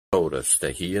told us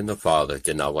that he and the Father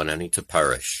did not want any to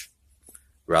perish,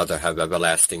 rather have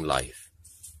everlasting life.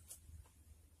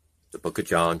 The book of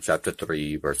John, chapter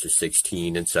 3, verses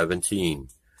 16 and 17.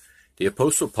 The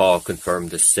Apostle Paul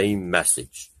confirmed the same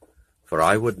message. For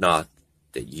I would not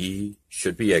that ye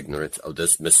should be ignorant of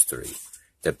this mystery,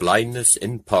 that blindness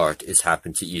in part is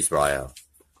happened to Israel,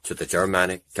 to the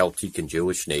Germanic, Celtic, and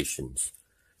Jewish nations,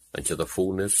 until the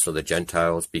fullness of the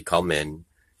Gentiles be come in,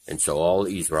 and so all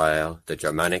Israel, the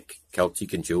Germanic,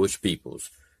 Celtic, and Jewish peoples,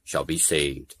 shall be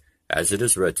saved. As it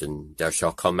is written, there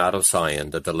shall come out of Zion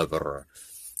the deliverer,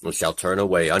 and shall turn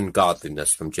away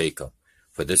ungodliness from Jacob.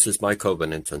 For this is my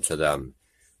covenant unto them,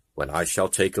 when I shall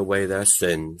take away their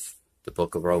sins. The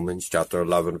book of Romans, chapter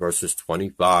 11, verses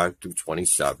 25 through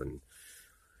 27.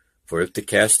 For if the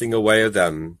casting away of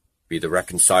them be the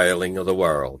reconciling of the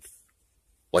world,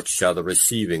 what shall the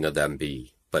receiving of them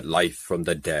be, but life from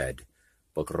the dead?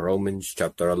 Book of Romans,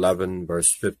 chapter 11,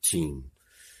 verse 15.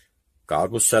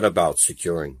 God will set about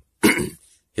securing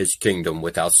his kingdom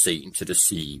without Satan to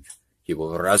deceive. He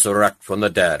will resurrect from the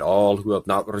dead all who have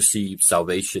not received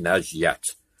salvation as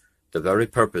yet. The very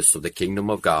purpose of the kingdom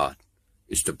of God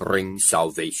is to bring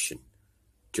salvation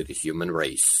to the human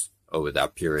race over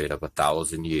that period of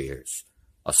 1,000 years,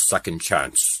 a second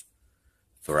chance.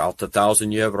 Throughout the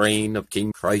 1,000-year reign of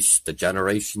King Christ, the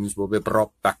generations will be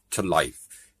brought back to life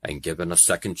and given a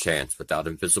second chance without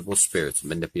invisible spirits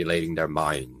manipulating their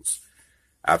minds.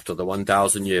 After the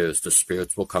 1,000 years, the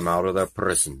spirits will come out of their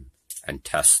prison and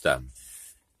test them.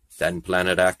 Then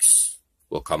Planet X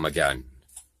will come again.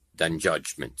 Then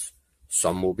judgment.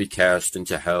 Some will be cast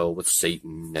into hell with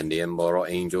Satan and the immoral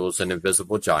angels and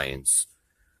invisible giants,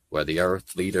 where the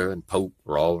earth leader and pope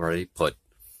were already put.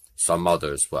 Some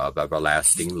others will have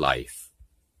everlasting life.